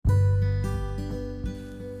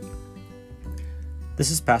This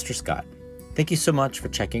is Pastor Scott. Thank you so much for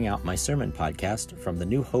checking out my sermon podcast from the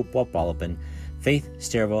New Hope Wapwalopen, Faith,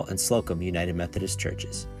 Sterville, and Slocum United Methodist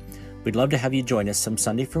Churches. We'd love to have you join us some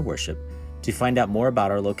Sunday for worship. To find out more about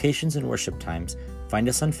our locations and worship times, find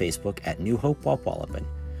us on Facebook at New Hope Wapwalopen.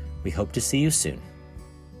 We hope to see you soon.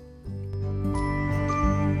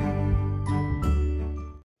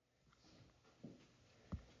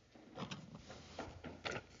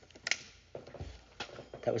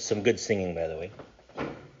 That was some good singing, by the way.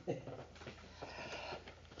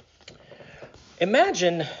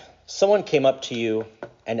 Imagine someone came up to you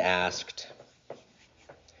and asked,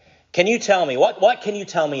 "Can you tell me, what can you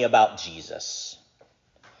tell me about Jesus?"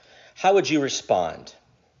 How would you respond?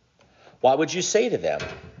 What would you say to them?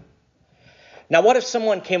 Now, what if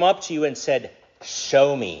someone came up to you and said,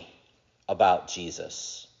 "Show me about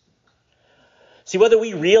Jesus"? See, whether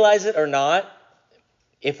we realize it or not,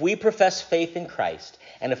 if we profess faith in Christ,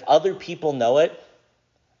 and if other people know it,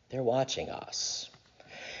 they're watching us.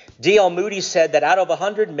 D.L. Moody said that out of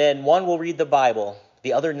 100 men, one will read the Bible,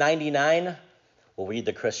 the other 99 will read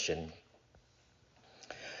the Christian.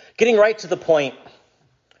 Getting right to the point,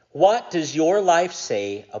 what does your life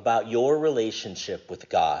say about your relationship with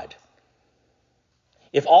God?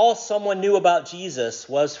 If all someone knew about Jesus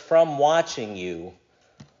was from watching you,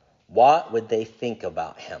 what would they think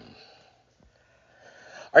about him?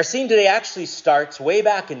 Our scene today actually starts way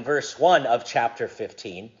back in verse 1 of chapter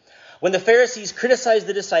 15, when the Pharisees criticized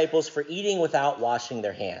the disciples for eating without washing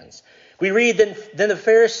their hands. We read, Then the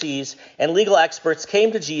Pharisees and legal experts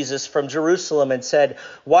came to Jesus from Jerusalem and said,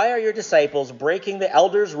 "Why are your disciples breaking the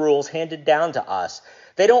elders' rules handed down to us?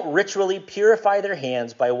 They don't ritually purify their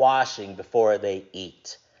hands by washing before they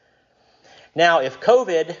eat." Now, if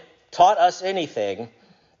COVID taught us anything,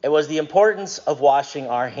 it was the importance of washing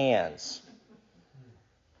our hands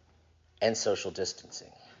and social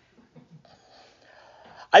distancing.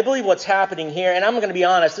 I believe what's happening here, and I'm going to be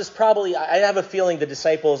honest, I have a feeling the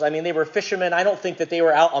disciples, they were fishermen. I don't think that they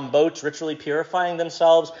were out on boats ritually purifying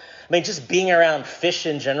themselves. Just being around fish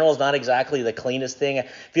in general is not exactly the cleanest thing.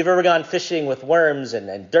 If you've ever gone fishing with worms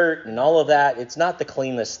and dirt and all of that, it's not the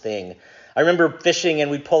cleanest thing. I remember fishing and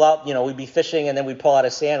we'd be fishing and then we'd pull out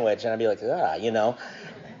a sandwich and I'd be like, And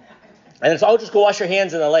it's, just go wash your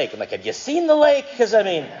hands in the lake. I'm like, have you seen the lake? Because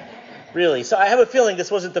really. So I have a feeling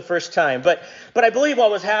this wasn't the first time. But I believe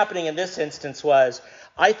what was happening in this instance was,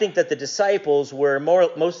 I think that the disciples were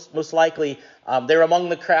most likely, they were among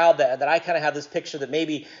the crowd that I kind of have this picture that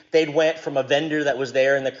maybe they'd went from a vendor that was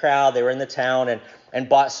there in the crowd. They were in the town and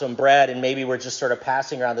bought some bread and maybe were just sort of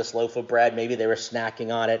passing around this loaf of bread. Maybe they were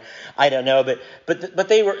snacking on it. I don't know. But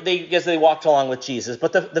they walked along with Jesus.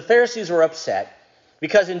 But the Pharisees were upset.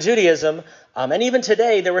 Because in Judaism, and even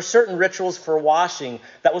today, there were certain rituals for washing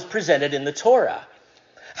that was presented in the Torah.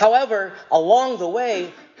 However, along the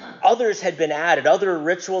way, other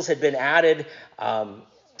rituals had been added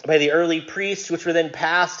by the early priests, which were then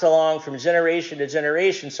passed along from generation to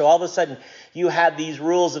generation. So all of a sudden, you had these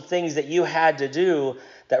rules of things that you had to do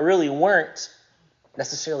that really weren't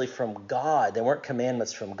necessarily from God. They weren't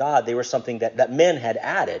commandments from God. They were something that men had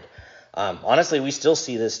added. Honestly, we still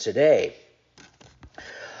see this today.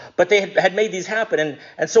 But they had made these happen.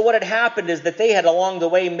 And so what had happened is that they had along the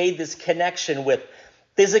way made this connection with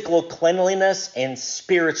physical cleanliness and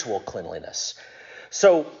spiritual cleanliness.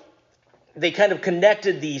 So they kind of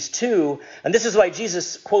connected these two. And this is why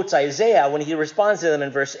Jesus quotes Isaiah when he responds to them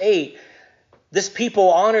in verse 8. "This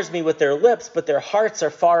people honors me with their lips, but their hearts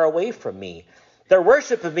are far away from me. Their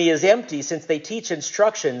worship of me is empty, since they teach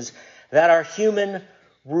instructions that are human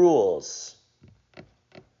rules."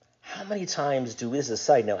 How many times this is a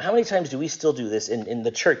side note, how many times do we still do this in the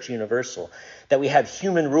church universal, that we have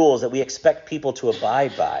human rules that we expect people to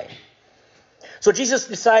abide by? So Jesus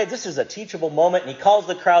decides this is a teachable moment, and he calls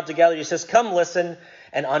the crowd together. He says, "Come listen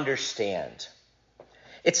and understand."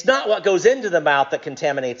 It's not what goes into the mouth that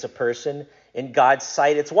contaminates a person in God's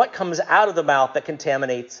sight. It's what comes out of the mouth that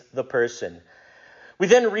contaminates the person. We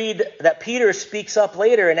then read that Peter speaks up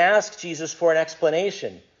later and asks Jesus for an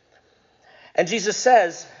explanation. And Jesus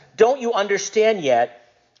says, "Don't you understand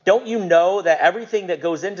yet? Don't you know that everything that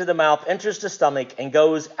goes into the mouth enters the stomach and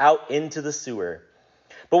goes out into the sewer?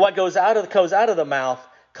 But what goes out of the mouth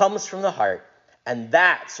comes from the heart, and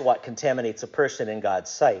that's what contaminates a person in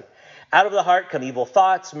God's sight. Out of the heart come evil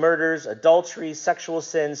thoughts, murders, adulteries, sexual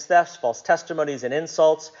sins, thefts, false testimonies, and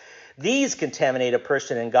insults. These contaminate a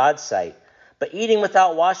person in God's sight, but eating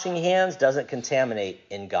without washing hands doesn't contaminate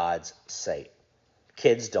in God's sight."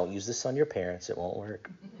 Kids, don't use this on your parents. It won't work.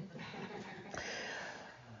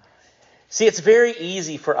 See, it's very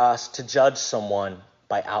easy for us to judge someone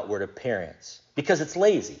by outward appearance because it's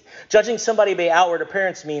lazy. Judging somebody by outward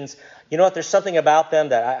appearance means, you know what, there's something about them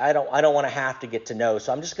that I don't want to have to get to know.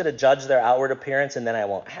 So I'm just going to judge their outward appearance and then I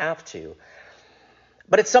won't have to.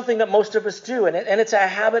 But it's something that most of us do, and it's a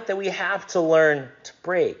habit that we have to learn to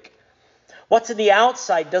break. What's in the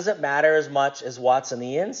outside doesn't matter as much as what's on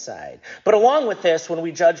the inside. But along with this, when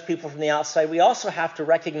we judge people from the outside, we also have to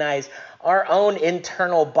recognize our own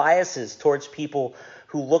internal biases towards people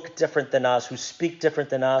who look different than us, who speak different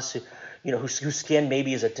than us, whose skin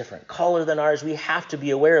maybe is a different color than ours. We have to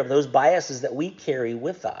be aware of those biases that we carry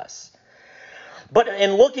with us. But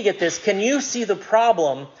in looking at this, can you see the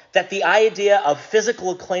problem that the idea of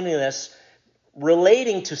physical cleanliness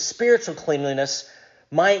relating to spiritual cleanliness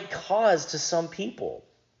might cause to some people?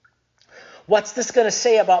 What's this going to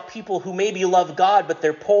say about people who maybe love God, but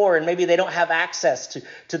they're poor and maybe they don't have access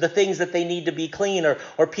to the things that they need to be clean,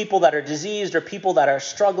 or people that are diseased, or people that are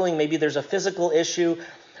struggling? Maybe there's a physical issue.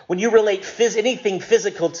 When you relate anything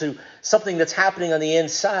physical to something that's happening on the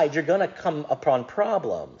inside, you're going to come upon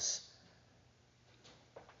problems.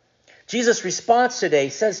 Jesus' response today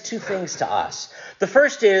says two things to us. The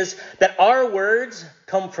first is that our words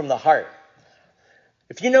come from the heart.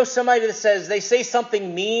 If you know somebody that says they say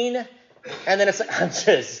something mean, and then it's like, I'm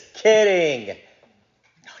just kidding.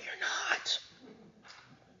 No, you're not.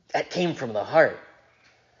 That came from the heart.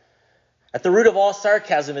 At the root of all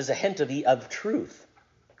sarcasm is a hint of truth.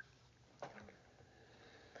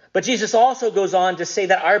 But Jesus also goes on to say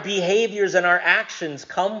that our behaviors and our actions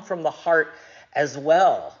come from the heart as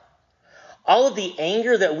well. All of the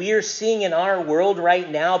anger that we are seeing in our world right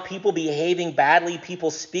now, people behaving badly, people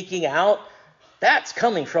speaking out, that's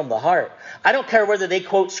coming from the heart. I don't care whether they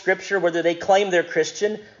quote scripture, whether they claim they're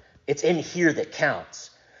Christian, it's in here that counts.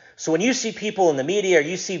 So when you see people in the media, or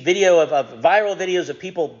you see video of viral videos of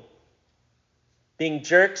people being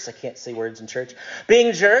jerks, I can't say words in church,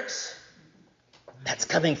 being jerks, that's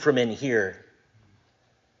coming from in here.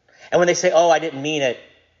 And when they say, oh, I didn't mean it,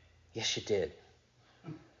 yes, you did.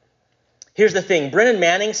 Here's the thing. Brennan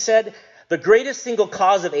Manning said, the greatest single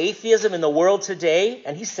cause of atheism in the world today,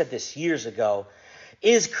 and he said this years ago,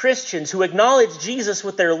 is Christians who acknowledge Jesus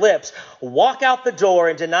with their lips, walk out the door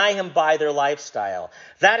and deny him by their lifestyle.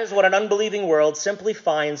 That is what an unbelieving world simply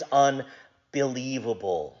finds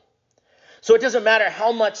unbelievable. So it doesn't matter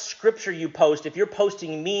how much scripture you post. If you're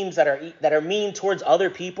posting memes that are mean towards other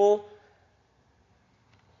people,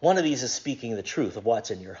 one of these is speaking the truth of what's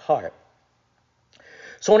in your heart.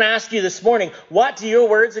 So I want to ask you this morning, what do your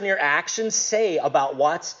words and your actions say about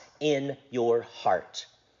what's in your heart?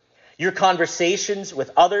 Your conversations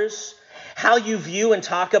with others, how you view and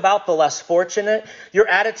talk about the less fortunate, your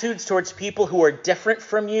attitudes towards people who are different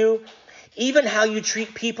from you, even how you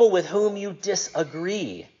treat people with whom you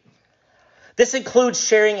disagree. This includes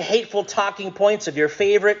sharing hateful talking points of your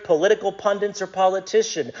favorite political pundits or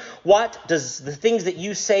politician. What does the things that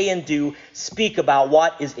you say and do speak about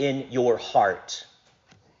what is in your heart?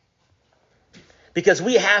 Because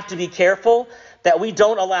we have to be careful that we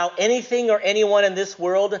don't allow anything or anyone in this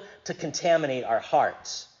world to contaminate our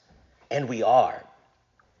hearts. And we are.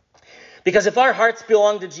 Because if our hearts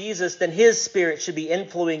belong to Jesus, then his spirit should be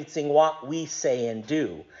influencing what we say and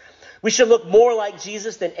do. We should look more like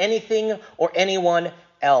Jesus than anything or anyone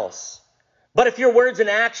else. But if your words and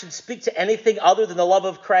actions speak to anything other than the love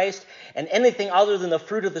of Christ and anything other than the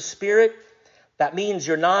fruit of the Spirit, that means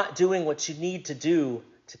you're not doing what you need to do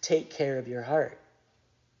to take care of your heart.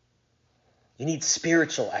 You need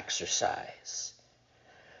spiritual exercise.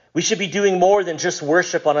 We should be doing more than just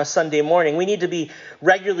worship on a Sunday morning. We need to be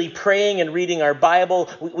regularly praying and reading our Bible.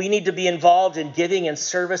 We need to be involved in giving and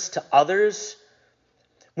service to others.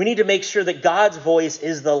 We need to make sure that God's voice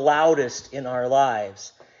is the loudest in our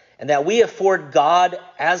lives, and that we afford God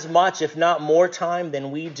as much, if not more time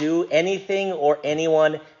than we do anything or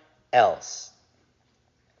anyone else.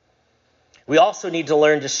 We also need to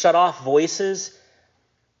learn to shut off voices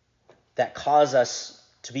that cause us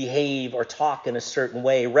to behave or talk in a certain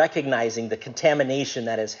way, recognizing the contamination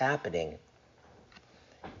that is happening.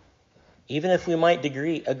 Even if we might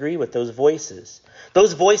agree with those voices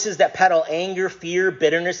that peddle anger, fear,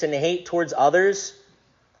 bitterness, and hate towards others,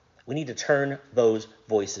 we need to turn those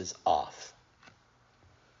voices off.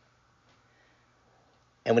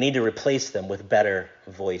 And we need to replace them with better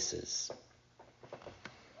voices.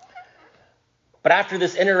 But after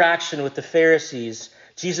this interaction with the Pharisees,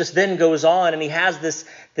 Jesus then goes on and he has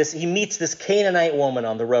he meets this Canaanite woman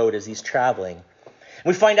on the road as he's traveling. And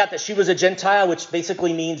we find out that she was a Gentile, which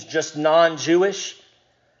basically means just non-Jewish.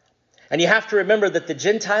 And you have to remember that the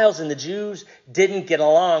Gentiles and the Jews didn't get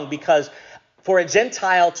along because For a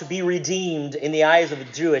Gentile to be redeemed in the eyes of the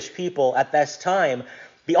Jewish people at this time,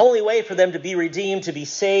 the only way for them to be redeemed, to be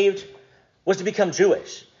saved, was to become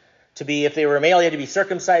Jewish. If they were a male, they had to be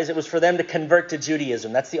circumcised. It was for them to convert to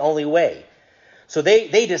Judaism. That's the only way. So the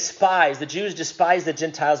Jews despised the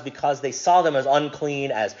Gentiles because they saw them as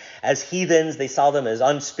unclean, as heathens. They saw them as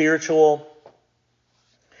unspiritual.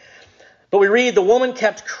 But we read, the woman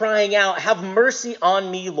kept crying out, "Have mercy on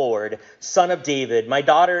me, Lord, Son of David. My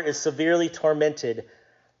daughter is severely tormented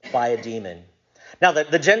by a demon." Now,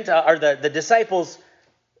 the disciples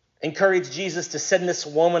encouraged Jesus to send this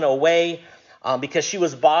woman away because she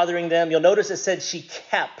was bothering them. You'll notice it said she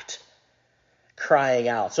kept crying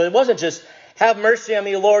out. So it wasn't just, "Have mercy on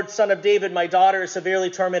me, Lord, Son of David. My daughter is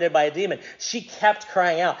severely tormented by a demon." She kept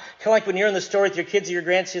crying out. Kind of like when you're in the store with your kids or your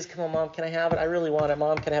grandkids, "Come on, Mom, can I have it? I really want it.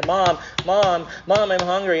 Mom, can I have it? Mom, I'm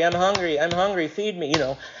hungry. Feed me."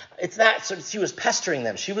 It's that. So she was pestering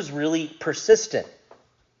them. She was really persistent.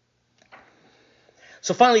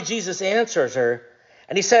 So finally, Jesus answers her,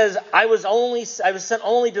 and he says, I was sent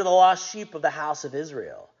only to the lost sheep of the house of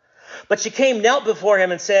Israel." But she came, knelt before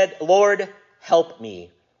him, and said, "Lord, help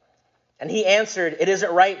me." And he answered, "It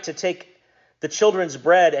isn't right to take the children's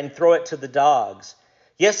bread and throw it to the dogs."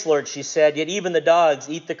 "Yes, Lord," she said, "yet even the dogs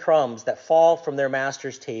eat the crumbs that fall from their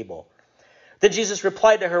master's table." Then Jesus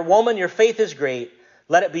replied to her, "Woman, your faith is great.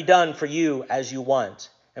 Let it be done for you as you want."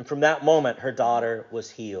 And from that moment, her daughter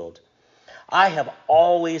was healed. I have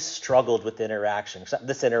always struggled with this interaction. So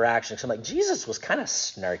I'm like, Jesus was kind of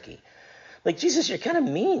snarky. Like, Jesus, you're kind of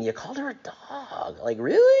mean. You called her a dog. Like,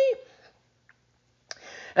 really?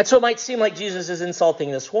 And so it might seem like Jesus is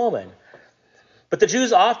insulting this woman. But the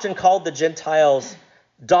Jews often called the Gentiles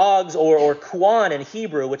dogs or kuan in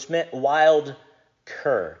Hebrew, which meant wild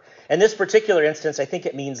cur. In this particular instance, I think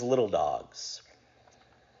it means little dogs.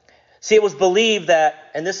 See, it was believed that,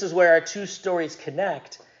 and this is where our two stories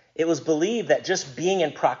connect, it was believed that just being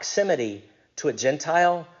in proximity to a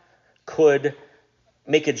Gentile could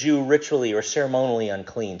make a Jew ritually or ceremonially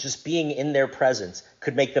unclean. Just being in their presence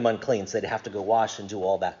could make them unclean, so they'd have to go wash and do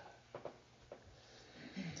all that.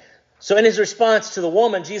 So in his response to the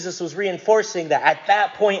woman, Jesus was reinforcing that at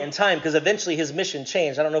that point in time, because eventually his mission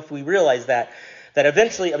changed. I don't know if we realize that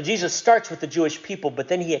eventually Jesus starts with the Jewish people, but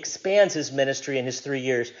then he expands his ministry in his 3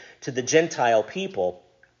 years to the Gentile people.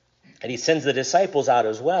 And he sends the disciples out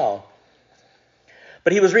as well.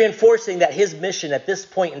 But he was reinforcing that his mission at this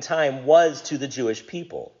point in time was to the Jewish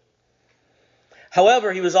people.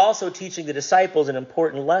 However, he was also teaching the disciples an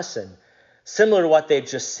important lesson, similar to what they've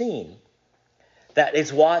just seen. That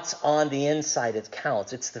it's what's on the inside that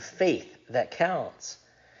counts. It's the faith that counts.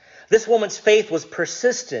 This woman's faith was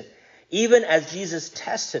persistent, even as Jesus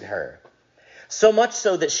tested her. So much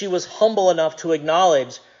so that she was humble enough to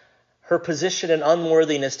acknowledge her position and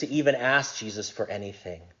unworthiness to even ask Jesus for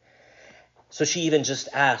anything. So she even just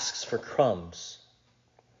asks for crumbs.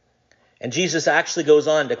 And Jesus actually goes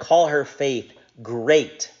on to call her faith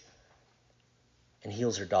great and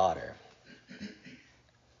heals her daughter.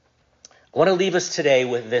 I want to leave us today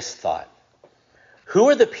with this thought. Who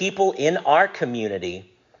are the people in our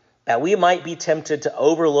community that we might be tempted to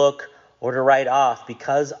overlook or to write off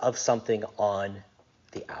because of something on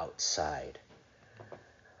the outside?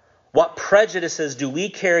 What prejudices do we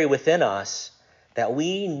carry within us that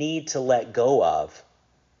we need to let go of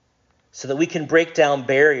so that we can break down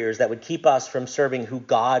barriers that would keep us from serving who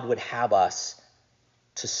God would have us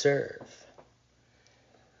to serve?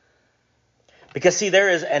 Because, see, there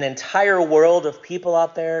is an entire world of people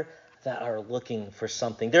out there that are looking for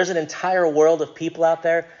something. There's an entire world of people out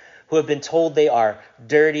there who have been told they are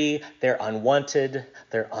dirty, they're unwanted,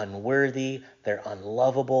 they're unworthy, they're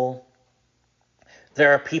unlovable.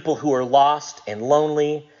 There are people who are lost and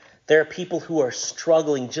lonely. There are people who are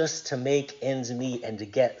struggling just to make ends meet and to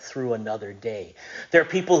get through another day. There are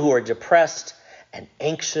people who are depressed and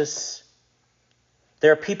anxious.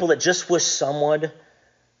 There are people that just wish someone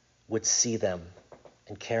would see them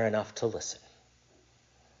and care enough to listen.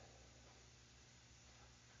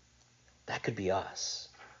 That could be us.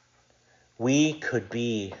 We could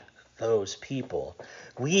be those people.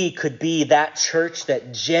 We could be that church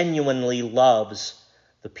that genuinely loves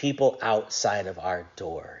the people outside of our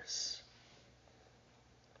doors.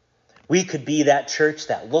 We could be that church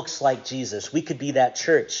that looks like Jesus. We could be that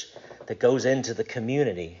church that goes into the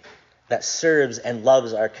community, that serves and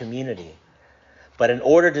loves our community. But in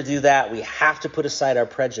order to do that, we have to put aside our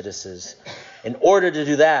prejudices. In order to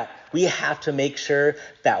do that, we have to make sure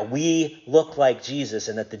that we look like Jesus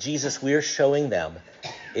and that the Jesus we're showing them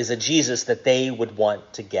is a Jesus that they would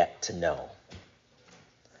want to get to know.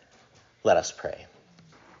 Let us pray.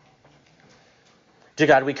 Dear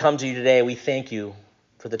God, we come to you today. We thank you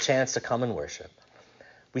for the chance to come and worship.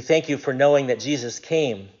 We thank you for knowing that Jesus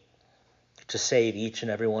came to save each and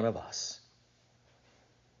every one of us,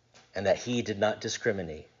 and that he did not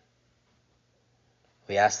discriminate.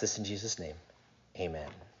 We ask this in Jesus' name. Amen.